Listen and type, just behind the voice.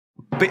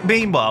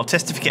Meanwhile,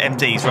 Testificate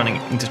MD is running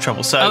into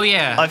trouble. So oh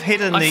yeah, I've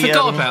hidden I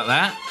forgot about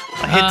that.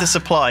 I hid the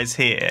supplies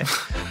here.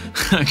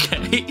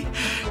 Okay.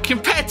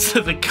 Compared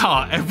to the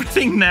car,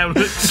 everything now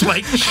looks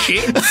like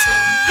shit.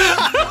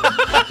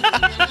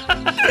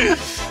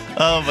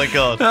 Oh my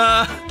god.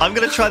 I'm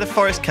going to try the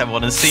forest cam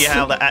one and see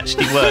how that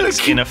actually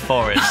works in a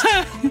forest.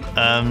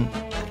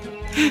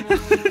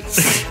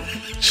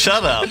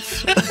 Shut up.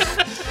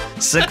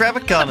 So grab a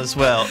gun as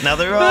well. Now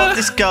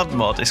this gun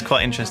mod is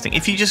quite interesting.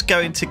 If you just go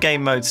into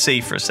game mode C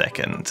for a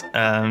second,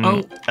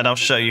 and I'll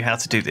show you how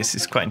to do this.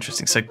 It's quite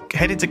interesting. So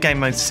head into game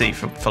mode C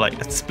for like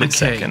a split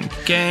second.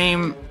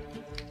 Game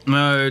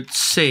mode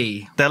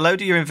C. They'll load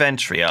your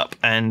inventory up,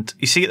 and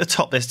you see at the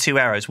top there's 2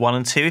 arrows, 1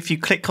 and 2. If you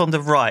click on the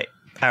right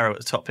arrow at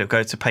the top, it'll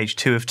go to page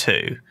 2 of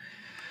 2.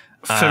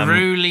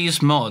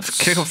 Ferullos mods.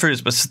 Click on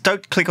Ferullos, but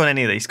don't click on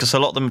any of these because a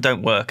lot of them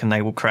don't work and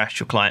they will crash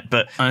your client.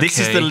 But this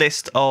is the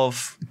list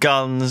of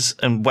guns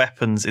and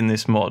weapons in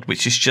this mod,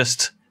 which is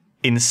just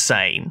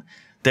insane.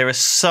 There are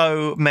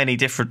so many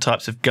different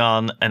types of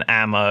gun and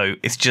ammo.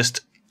 It's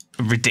just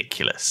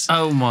ridiculous.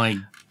 Oh my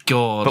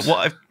god!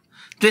 But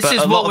this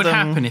is what would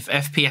happen if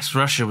FPS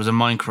Russia was a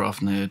Minecraft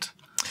nerd.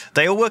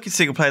 They all work in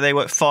single player, they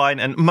work fine,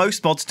 and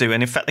most mods do,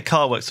 and in fact the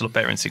car works a lot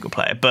better in single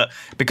player, but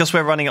because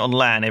we're running it on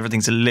LAN,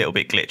 everything's a little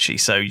bit glitchy,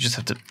 so you just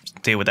have to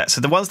deal with that.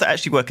 So the ones that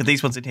actually work are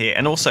these ones in here,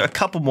 and also a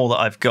couple more that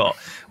I've got,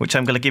 which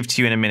I'm going to give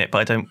to you in a minute, but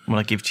I don't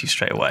want to give to you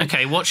straight away.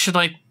 Okay, what should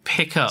I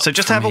pick up? So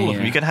just have all of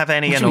them. You can have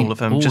any and all of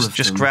them.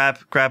 Just grab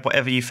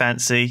whatever you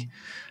fancy.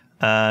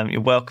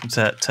 You're welcome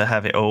to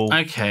have it all.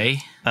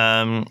 Okay.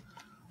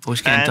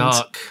 It's getting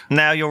dark.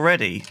 Now you're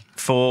ready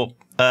for...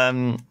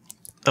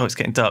 Oh, it's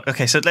getting dark.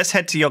 Okay, so let's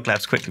head to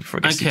YogLabs quickly before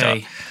it gets too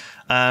dark.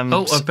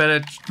 I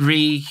better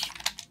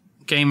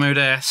game mode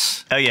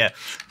S. Oh yeah,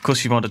 of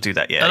course you want to do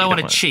that. Yeah, I don't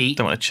want to cheat.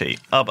 Don't want to cheat.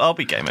 I'll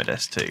be game mode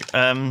S too.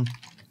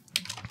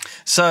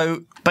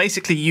 So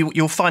basically,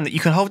 you'll find that you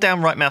can hold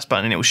down right mouse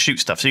button and it will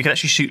shoot stuff. So you can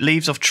actually shoot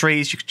leaves off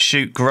trees. You can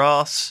shoot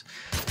grass.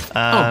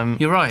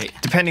 You're right.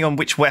 Depending on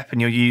which weapon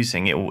you're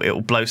using, it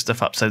will blow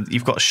stuff up. So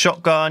you've got a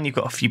shotgun. You've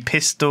got a few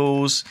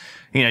pistols.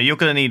 You know, you're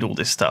going to need all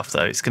this stuff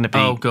though. It's going to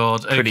be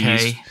pretty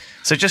useful.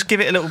 So just give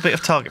it a little bit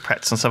of target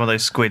practice on some of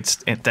those squids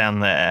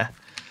down there,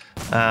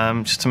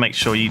 just to make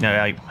sure you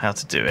know how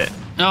to do it.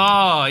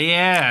 Oh,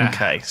 yeah.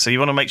 Okay, so you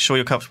want to make sure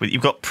you're comfortable with it.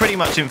 You've got pretty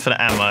much infinite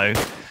ammo.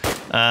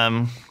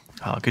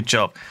 Good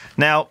job.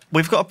 Now,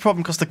 we've got a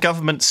problem because the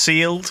government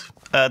sealed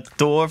the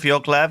door of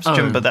YogLabs. Do you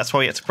remember that's why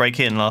we had to break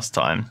in last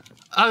time?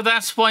 Oh,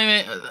 that's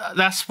why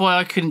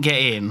I couldn't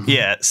get in.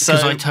 Yeah, so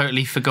because I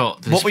totally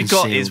forgot. What we've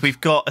got is we've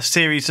got a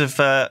series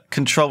of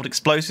controlled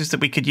explosives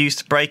that we could use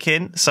to break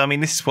in. So I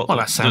mean, this is what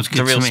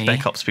the real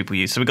Spec Ops people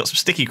use. So we've got some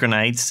sticky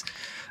grenades.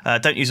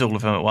 Don't use all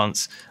of them at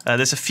once.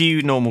 There's a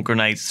few normal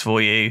grenades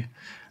for you.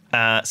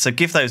 So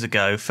give those a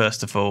go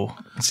first of all,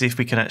 and see if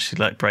we can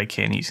actually break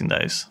in using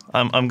those.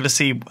 I'm going to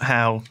see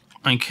how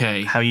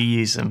you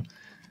use them.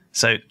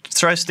 So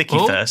throw sticky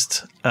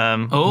first.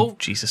 Oh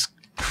Jesus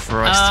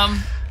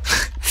Christ!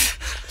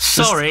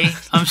 Sorry,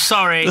 I'm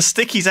sorry. The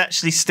stickies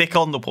actually stick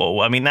on the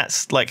wall. I mean,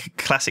 that's like a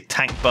classic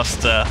tank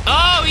buster.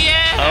 Oh,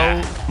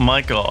 yeah! Oh,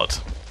 my God.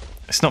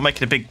 It's not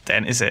making a big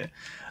dent, is it?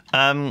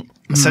 So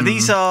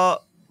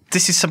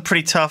this is some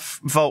pretty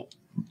tough vault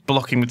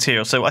blocking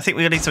material. So I think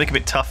we're going to need to make it a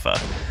bit tougher.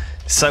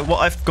 So what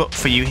I've got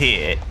for you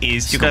here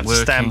is you're going to have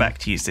to stand back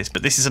to use this.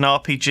 But this is an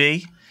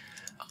RPG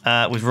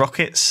with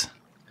rockets.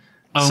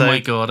 Oh, my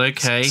God,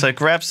 okay. So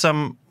get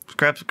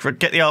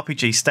the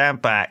RPG,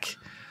 stand back.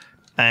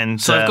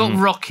 And so I've got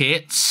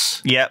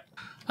rockets. Yep.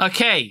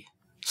 Okay.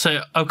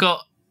 So I've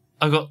got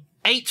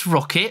 8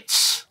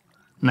 rockets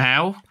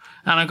now,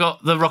 and I've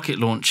got the rocket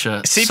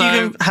launcher. See if you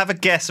can have a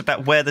guess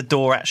about where the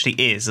door actually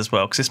is as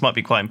well, because this might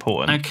be quite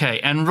important. Okay.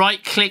 And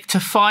right click to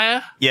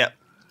fire. Yep.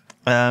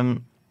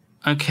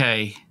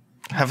 Okay.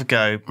 Have a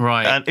go.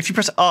 Right. And if you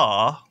press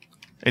R,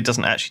 it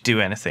doesn't actually do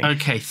anything.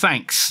 Okay.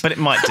 Thanks. But it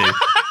might do.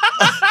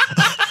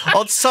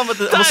 On some of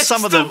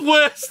the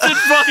worst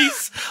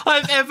advice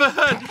I've ever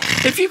heard.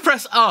 If you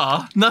press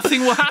R,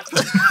 nothing will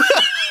happen.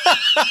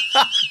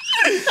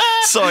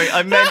 Sorry,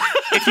 I meant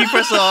if you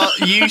press R,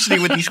 usually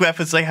with these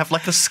weapons they have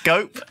like a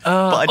scope,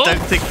 but I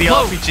don't think the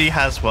RPG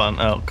has one.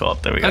 Oh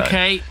God, there we go.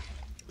 Okay.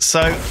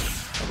 So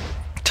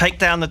take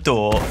down the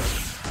door.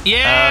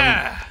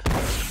 Yeah.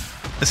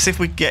 Let's see if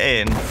we can get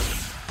in.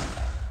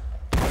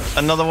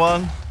 Another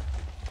one.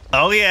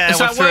 Oh yeah,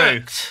 we're through.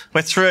 Worked?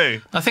 We're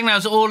through. I think that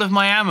was all of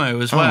my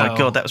ammo as well. Oh my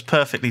God, that was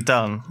perfectly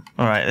done.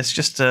 All right, let's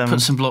just put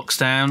some blocks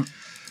down.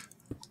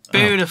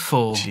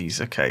 Beautiful.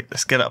 Jeez, okay,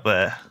 let's get up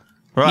there.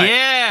 Right.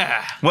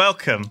 Yeah.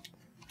 Welcome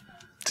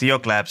to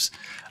YogLabs.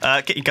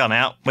 Get your gun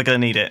out. We're gonna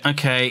need it.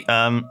 Okay.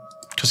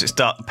 Because it's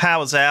dark. The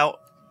power's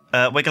out.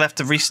 We're gonna have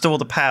to restore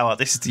the power.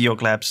 This is the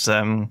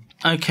YogLabs.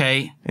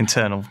 Okay.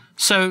 Internal.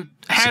 So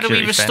how do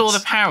we restore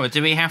the power?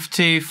 Do we have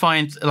to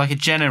find like a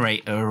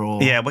generator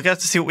or? Yeah, we're going to have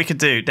to see what we can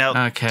do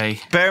now. Okay.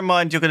 Bear in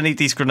mind, you're going to need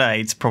these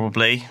grenades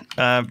probably.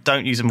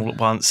 Don't use them all at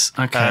once.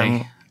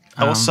 Okay.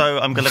 Also,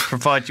 I'm going to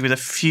provide you with a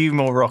few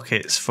more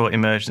rockets for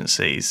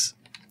emergencies.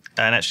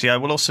 And actually, I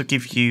will also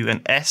give you an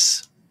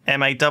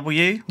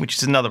SMAW, which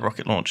is another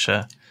rocket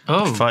launcher.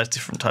 Oh. Which fires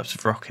different types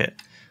of rocket.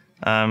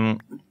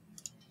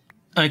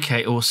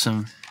 Okay,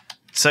 awesome.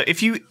 So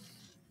if you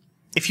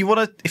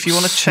want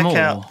to check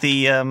out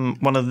the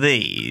one of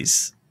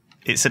these,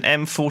 it's an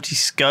M40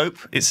 scope.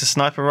 It's a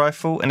sniper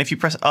rifle, and if you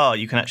press R,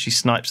 you can actually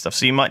snipe stuff.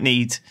 So you might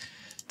need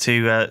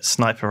to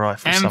snipe a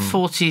rifle.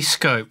 M40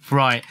 scope,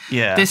 right?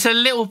 Yeah. There's a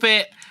little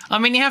bit. I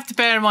mean, you have to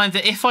bear in mind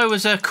that if I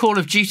was a Call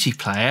of Duty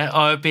player,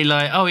 I would be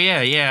like, oh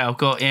yeah, I've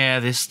got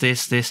this.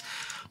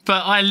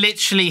 But I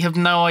literally have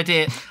no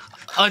idea.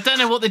 I don't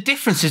know what the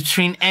difference is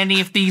between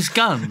any of these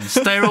guns.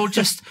 They're all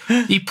just,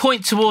 you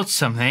point towards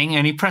something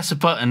and you press a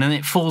button and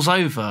it falls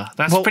over.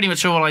 That's pretty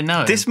much all I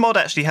know. This mod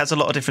actually has a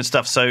lot of different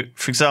stuff. So,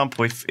 for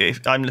example,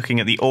 if I'm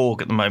looking at the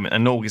AUG at the moment,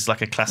 an AUG is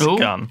like a classic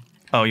gun.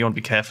 Oh, you want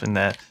to be careful in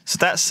there. So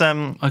that's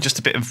just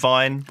a bit of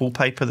vine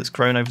wallpaper that's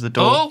grown over the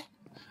door. Oh,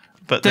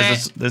 but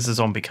there's a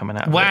zombie coming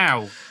out.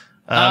 Wow.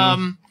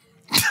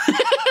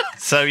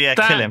 So yeah,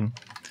 kill him.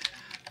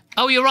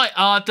 Oh, you're right.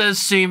 R does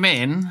zoom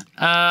in.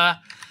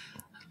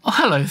 Oh,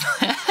 hello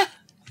there.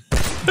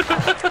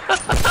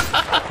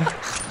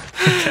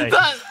 Okay.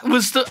 That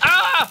was the...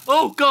 Ah!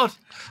 Oh, God.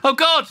 Oh,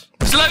 God.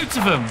 There's loads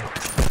of them.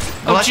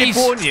 Well, I did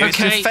warn you. It's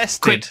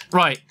infested. Quick.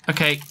 Right.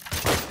 Okay.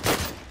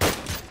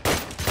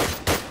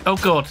 Oh,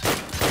 God.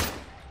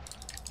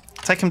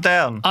 Take him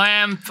down.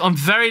 I'm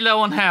very low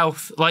on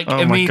health, like,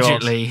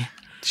 immediately. My God.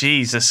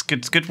 Jesus,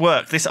 good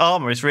work. This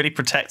armour is really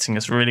protecting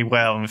us really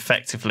well and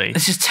effectively.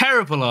 This is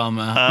terrible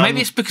armour.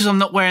 Maybe it's because I'm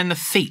not wearing the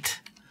feet.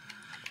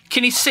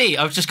 Can you see?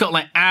 I've just got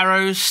like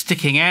arrows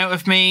sticking out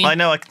of me. I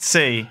know, I can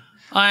see.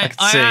 I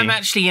am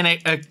actually in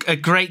a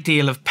great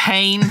deal of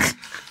pain.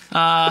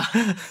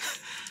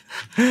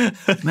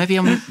 Maybe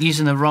I'm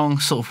using the wrong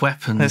sort of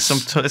weapons. There's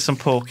some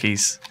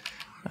porkies.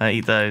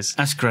 Eat those.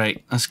 That's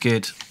great. That's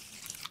good.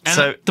 And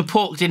so the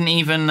pork didn't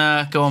even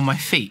go on my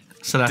feet.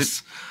 So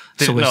that's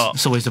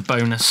it's always a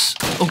bonus.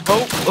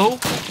 Oh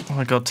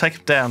my God! Take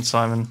them down,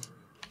 Simon.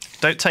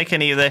 Don't take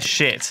any of their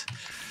shit.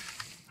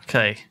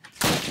 Okay.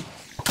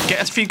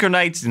 Get a few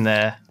grenades in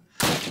there.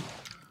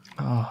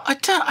 Oh.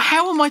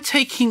 How am I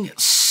taking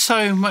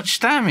so much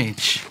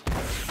damage?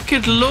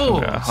 Good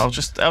Lord! Yeah, I'll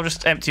just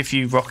empty a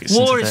few rockets.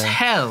 War into is there.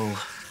 hell.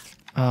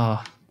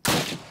 Oh.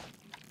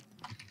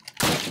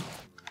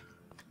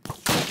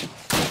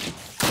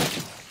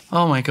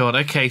 Oh my God!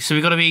 Okay, so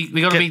we got to be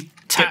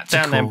tactical. Get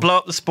down there and blow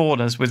up the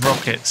spawners with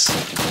rockets.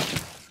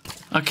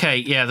 Okay,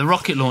 yeah, the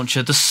rocket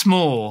launcher, the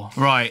s'more,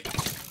 right?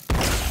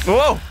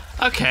 Whoa!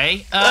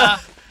 Okay.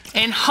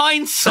 In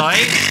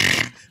hindsight,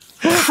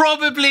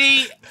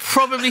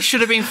 probably should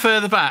have been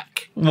further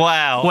back.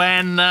 Wow.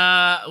 When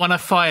I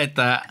fired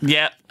that.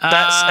 Yeah,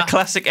 that's a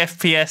classic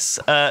FPS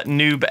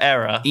noob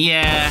error.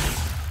 Yeah.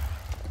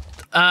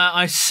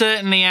 I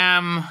certainly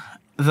am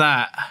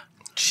that.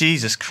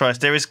 Jesus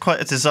Christ, there is quite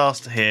a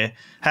disaster here.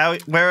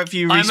 Where have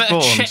you respawned? I'm at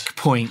a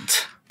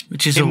checkpoint,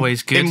 which is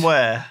always good. In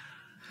where?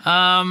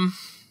 I'm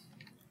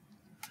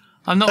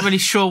not really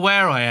sure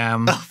where I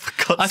am. Oh,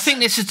 for God's I think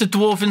this is the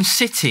Dwarven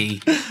City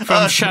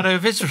from Shadow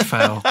of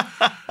Israel.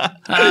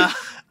 Don't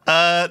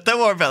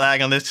worry about that.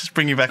 Hang on, let's just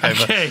bring you back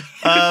over. Okay.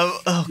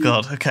 Oh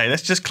God. Okay,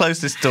 let's just close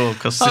this door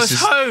because I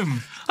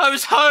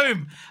was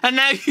home, and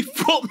now you've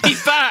brought me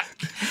back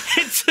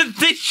into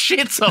this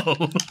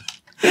shithole.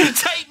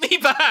 Take me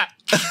back.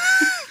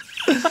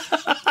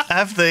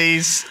 Have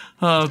these.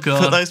 Oh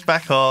God. Put those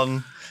back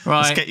on.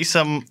 Right. Let's get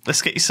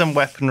you some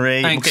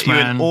weaponry. Thanks, we'll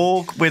get man. you an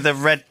AUG with a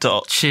red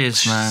dot.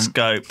 Cheers, man.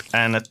 Scope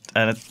and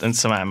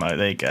some ammo.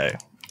 There you go.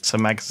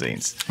 Some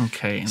magazines.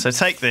 Okay. So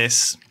take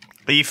this.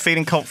 Are you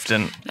feeling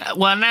confident?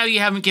 Well, now you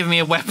haven't given me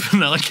a weapon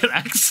that I can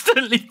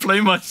accidentally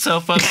blow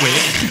myself up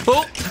with.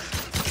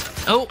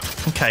 Oh.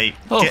 Okay.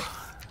 Oh.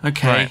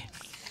 Okay. Right.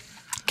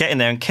 Get in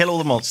there and kill all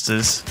the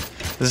monsters.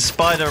 There's a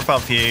spider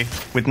above you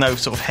with no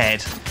sort of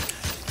head.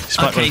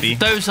 Okay,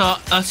 those are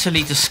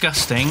utterly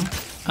disgusting.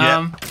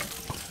 Yeah.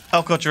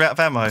 Oh God, you're out of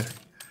ammo.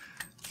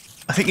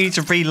 I think you need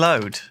to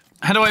reload.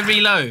 How do I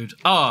reload?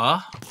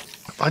 R.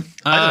 I don't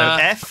know.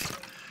 F.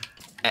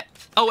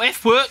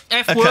 F work.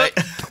 F work.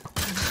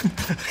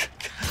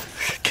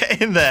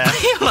 Get in there.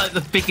 You're like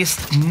the biggest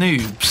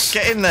noobs.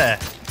 Get in there.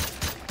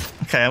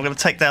 Okay, I'm going to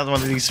take down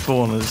one of these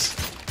spawners.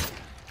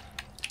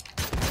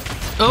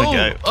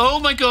 Oh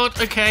my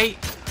God. Okay.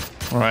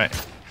 All right.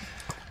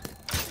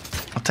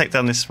 I'll take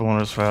down this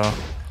spawner as well.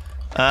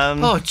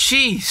 Oh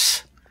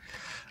jeez.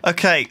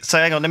 Okay, so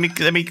hang on. Let me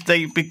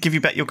give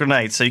you back your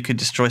grenades so you can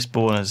destroy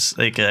spawners.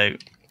 There you go.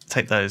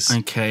 Take those.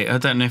 Okay, I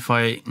don't know if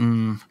I...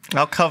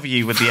 I'll cover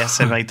you with the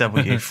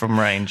SMAW from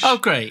range. Oh,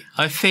 great.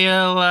 I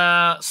feel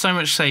so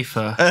much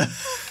safer.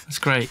 That's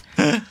great.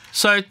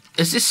 So,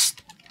 does this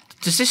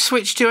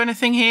switch do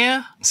anything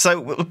here?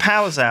 So, the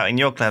power's out in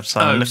YogLabs,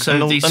 Simon.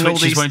 So these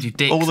switches won't do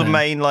dick, all the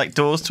main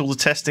doors to all the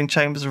testing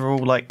chambers are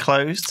all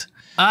closed.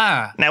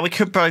 Ah. Now, we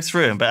could blow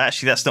through them, but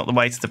actually that's not the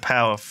way to the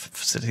power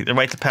facility. The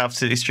way to the power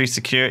facility is through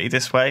security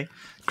this way.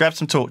 Grab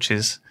some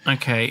torches.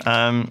 Okay.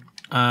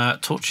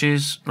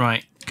 Torches.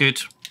 Right.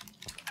 Good.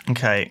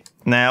 Okay.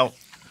 Now,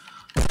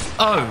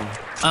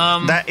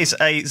 That is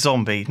a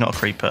zombie, not a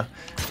creeper.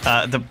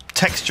 The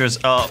textures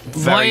are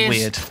very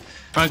weird.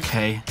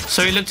 Okay,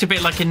 so he looked a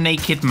bit like a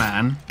naked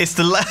man. It's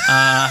the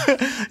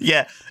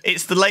yeah,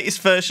 it's the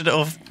latest version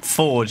of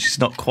Forge. It's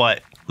not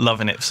quite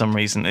loving it for some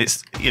reason.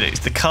 It's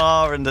it's the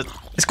car and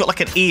it's got like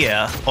an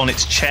ear on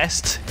its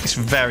chest. It's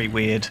very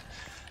weird.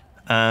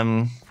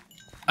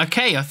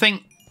 Okay, I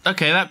think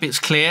that bit's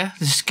clear.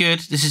 This is good.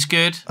 This is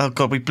good. Oh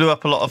god, we blew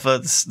up a lot of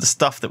the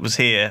stuff that was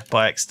here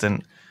by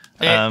accident.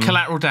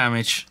 Collateral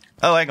damage.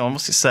 Oh, hang on.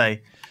 What's it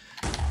say?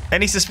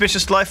 Any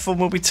suspicious life form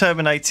will be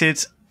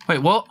terminated. Wait,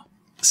 what?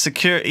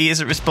 Security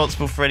isn't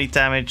responsible for any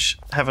damage.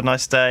 Have a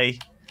nice day.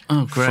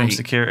 Oh, great. From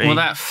security. Well,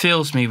 that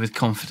fills me with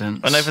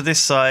confidence. And over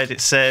this side, it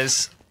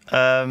says,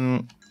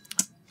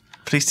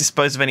 please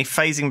dispose of any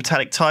phasing,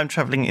 metallic,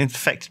 time-travelling,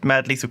 infected,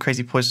 mad, lethal,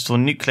 crazy, poisonous, or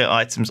nuclear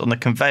items on the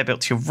conveyor belt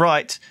to your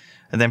right,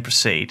 and then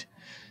proceed.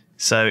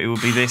 So it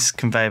will be this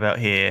conveyor belt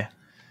here.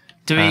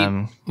 Do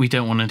we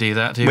don't want to do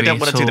that, do we? We don't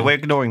want to do that. We're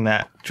ignoring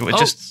that.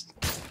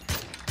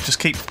 Just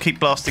keep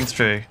blasting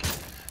through.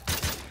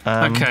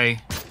 Okay.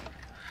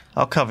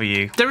 I'll cover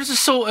you. There is a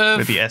sort of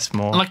maybe S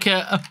more, like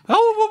a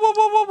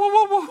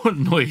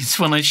noise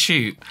when I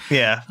shoot.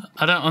 Yeah.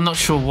 I'm not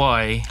sure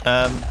why.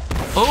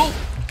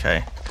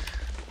 Okay.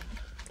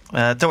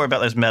 Don't worry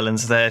about those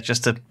melons. They're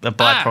just a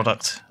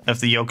byproduct of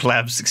the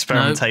YogLabs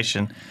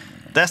experimentation.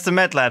 Nope. That's the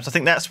med labs. I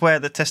think that's where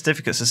the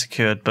testificates are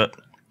secured. But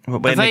are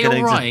they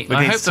all right?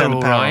 I hope they're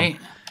all right.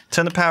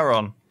 Turn the power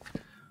on.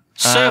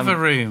 Server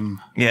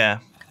room. Yeah.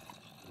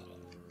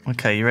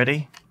 Okay, you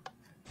ready?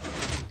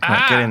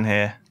 Right, get in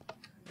here.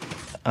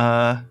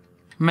 Right,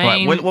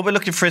 what we're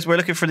looking for is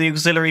the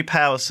auxiliary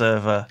power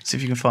server. See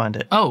if you can find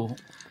it. Oh,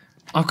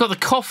 I've got the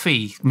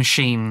coffee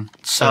machine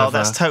server. Oh,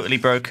 that's totally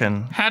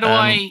broken. How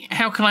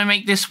can I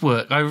make this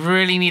work? I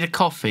really need a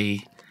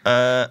coffee.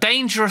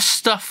 Dangerous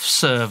stuff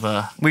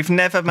server. We've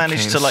never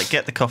managed to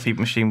get the coffee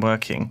machine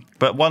working,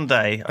 but one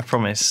day, I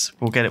promise,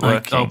 we'll get it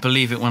working. I'll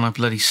believe it when I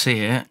bloody see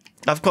it.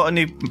 I've got a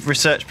new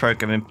research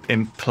program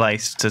in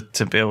place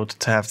to build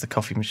to have the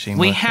coffee machine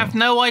working. We have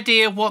no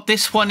idea what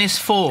this one is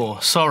for.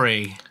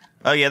 Sorry.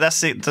 Oh yeah,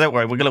 that's it. Don't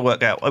worry, we're gonna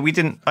work out. I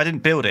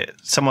didn't build it.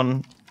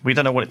 We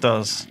don't know what it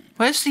does.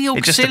 Where's the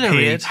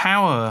auxiliary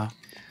power?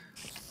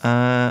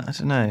 I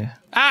don't know.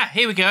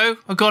 Here we go.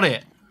 I got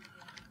it.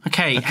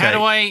 Okay.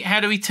 How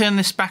do we turn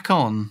this back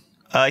on?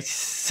 I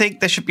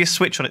think there should be a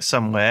switch on it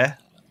somewhere.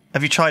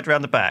 Have you tried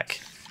around the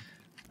back?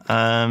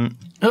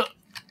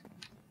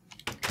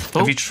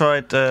 Have you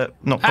tried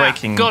not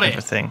breaking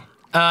everything?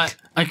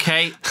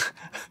 Okay.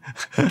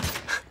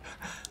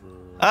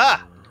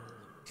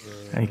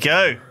 There you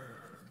go.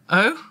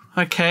 Oh,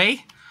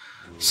 okay.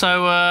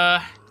 So,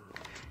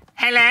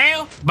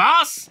 hello,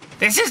 boss.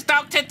 This is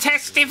Dr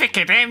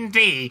Testificate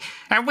MD,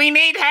 and we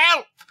need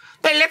help.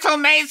 The little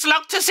maids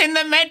locked us in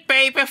the med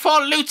bay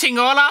before looting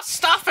all our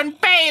stuff and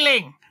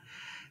bailing.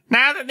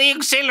 Now that the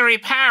auxiliary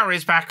power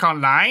is back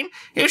online,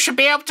 you should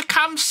be able to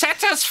come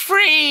set us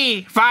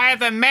free via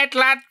the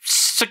MedLab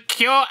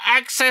Secure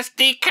Access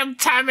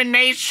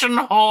Decontamination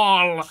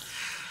Hall.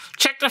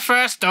 Check the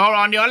first door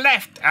on your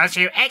left as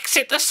you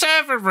exit the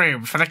server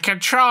room for the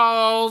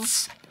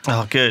controls.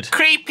 Oh, good.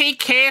 Creepy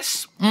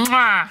kiss.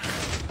 Mwah.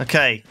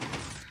 Okay,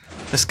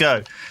 let's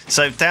go.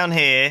 So down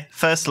here,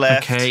 first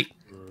left. Okay.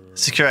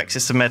 Secure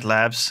access to med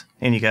labs.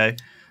 In you go.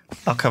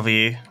 I'll cover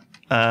you.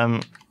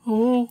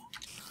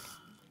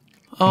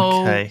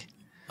 Okay.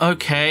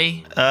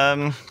 Okay.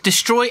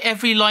 Destroy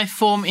every life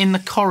form in the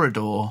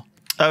corridor.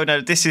 Oh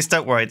no,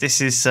 don't worry,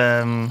 this is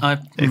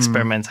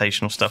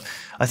experimentational stuff.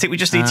 I think we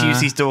just need to use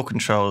these door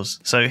controls.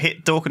 So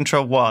hit door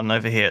control 1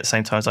 over here at the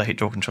same time as I hit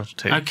door control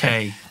 2.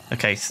 Okay.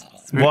 Okay,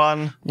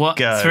 1, what?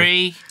 Go.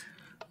 3.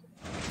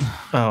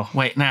 Oh.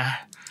 Wait, nah.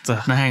 No,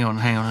 hang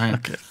on.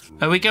 Okay.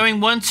 Are we going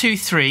 1, 2,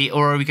 3,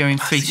 or are we going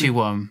 3, 2,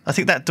 1? I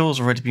think that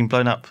door's already been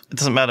blown up. It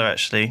doesn't matter,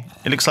 actually.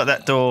 It looks like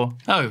that door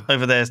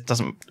over there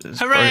doesn't...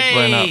 Hooray!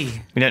 Blown up.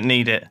 We don't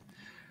need it.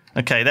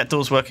 Okay, that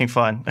door's working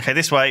fine. Okay,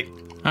 this way.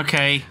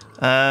 Okay.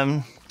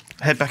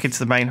 Head back into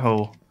the main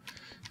hall.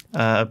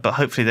 But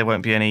hopefully there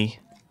won't be any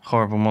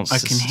horrible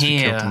monsters. I can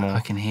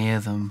hear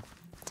them.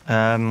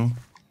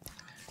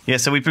 Yeah,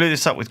 so we blew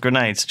this up with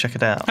grenades. Check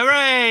it out.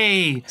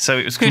 Hooray! So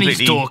it was completely... Who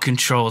needs door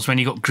controls when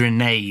you got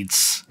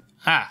grenades?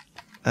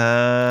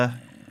 Oh,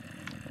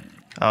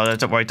 no,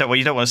 don't worry.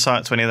 You don't want to sign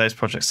up to any of those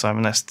projects,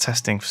 Simon. That's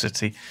testing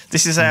facility.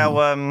 This is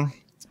our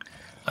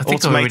I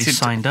think I already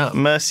signed up.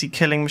 Mercy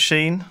killing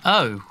machine.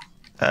 Oh.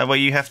 Where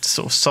you have to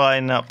sort of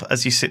sign up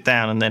as you sit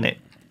down, and then it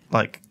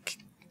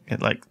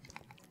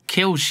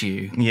kills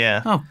you.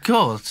 Yeah. Oh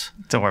God.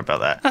 Don't worry about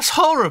that. That's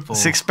horrible.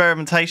 It's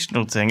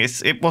experimentational thing.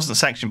 It wasn't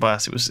sanctioned by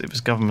us. It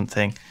was government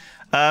thing.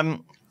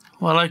 Well,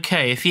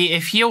 okay.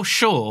 If you're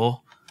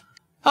sure.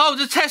 Oh,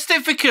 the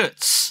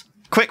testificates.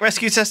 Quick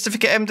rescue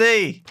testificate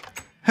MD.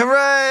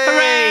 Hooray!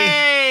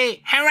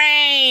 Hooray!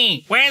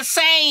 Hooray! We're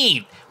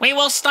saved! We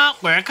will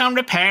start work on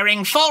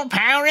repairing full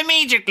power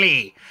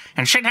immediately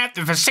and should have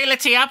the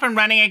facility up and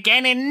running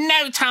again in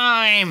no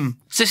time.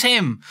 Is this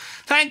him?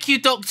 Thank you,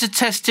 Dr.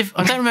 Testificate.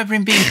 I don't remember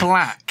him being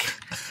black.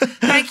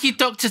 Thank you,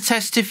 Dr.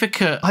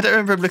 Testificate. I don't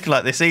remember him looking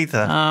like this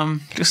either.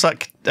 Looks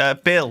like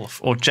Bill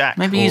or Jack.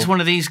 Maybe he's one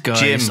of these guys.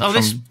 Jim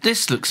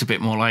this looks a bit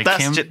more like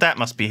him. That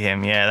must be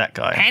him. Yeah, that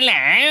guy.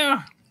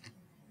 Hello.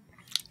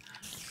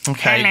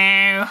 Okay.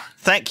 Hello.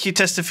 Thank you,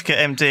 Testificate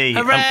MD.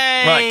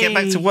 Hooray! Right, get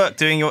back to work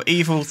doing your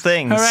evil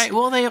things. All right,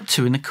 what are they up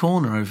to in the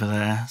corner over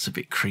there? It's a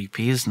bit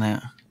creepy, isn't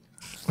it?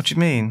 What do you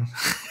mean?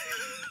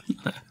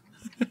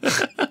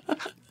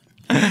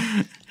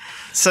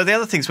 So the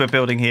other things we're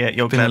building here at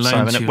YogLabs,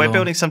 Simon, we're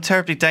building some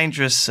terribly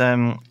dangerous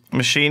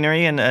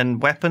machinery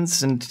and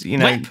weapons and, you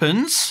know...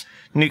 Weapons?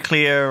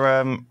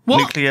 Nuclear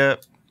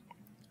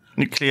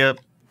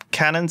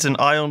cannons and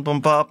ion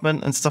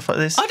bombardment and stuff like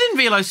this. I didn't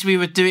realise we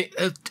were doing...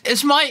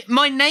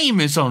 my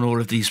name is on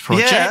all of these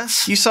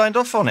projects. Yeah, you signed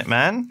off on it,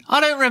 man. I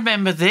don't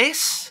remember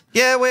this.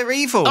 Yeah, we're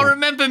evil. I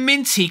remember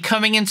Minty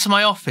coming into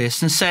my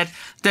office and said,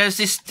 there's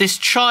this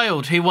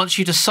child who wants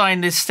you to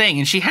sign this thing.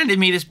 And she handed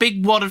me this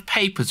big wad of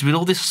papers with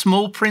all this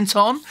small print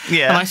on.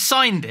 Yeah. And I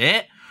signed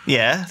it.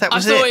 Yeah, that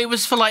was I thought it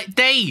was for, like,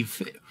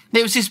 Dave.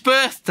 It was his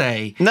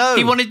birthday. No.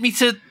 He wanted me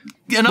to...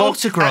 An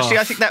autograph. Actually,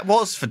 I think that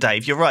was for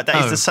Dave. You're right.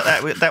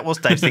 That was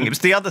Dave's thing. It was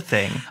the other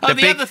thing.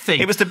 The other thing.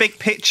 It was the big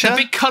picture. The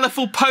big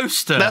colourful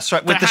poster. That's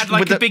right. That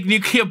had a big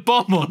nuclear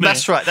bomb on it.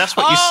 That's right. That's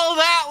what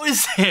that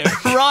was it.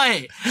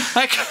 Right.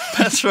 Okay.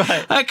 That's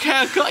right. Okay,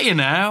 I've got you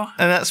now.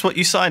 And that's what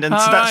you signed. And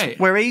so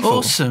we're evil.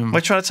 Awesome.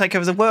 We're trying to take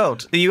over the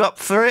world. Are you up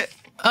for it?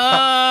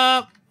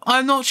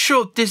 I'm not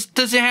sure. Does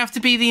it have to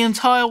be the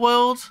entire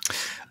world?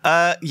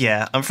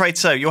 Yeah, I'm afraid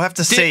so. You'll have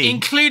to see.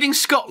 Including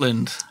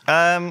Scotland?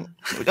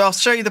 I'll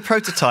show you the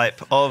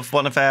prototype of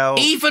one of our...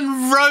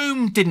 Even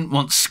Rome didn't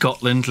want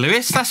Scotland,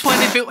 Lewis. That's why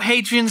they built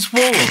Hadrian's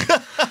Wall.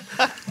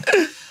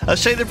 I'll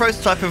show you the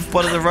prototype of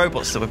one of the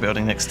robots that we're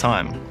building next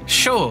time.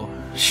 Sure.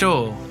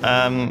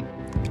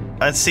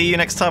 I'll see you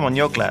next time on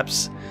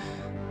YogLabs,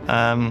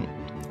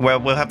 where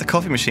we'll have the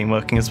coffee machine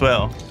working as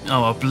well.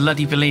 Oh, I'll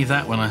bloody believe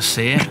that when I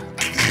see it.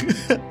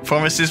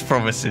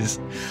 Promises.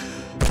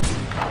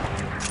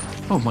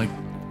 Oh my...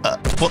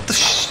 what the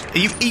are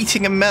you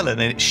eating a melon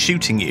and it's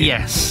shooting you?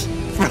 Yes.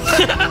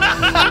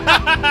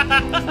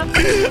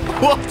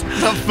 What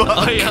the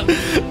fuck?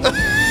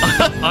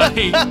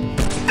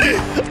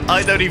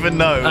 I don't even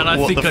know. And I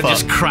think I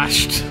just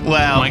crashed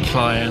my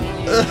client.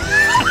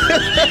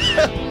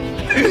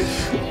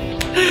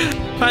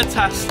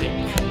 Fantastic.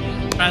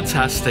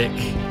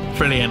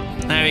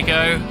 Brilliant. There we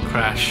go.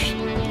 Crash.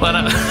 Well,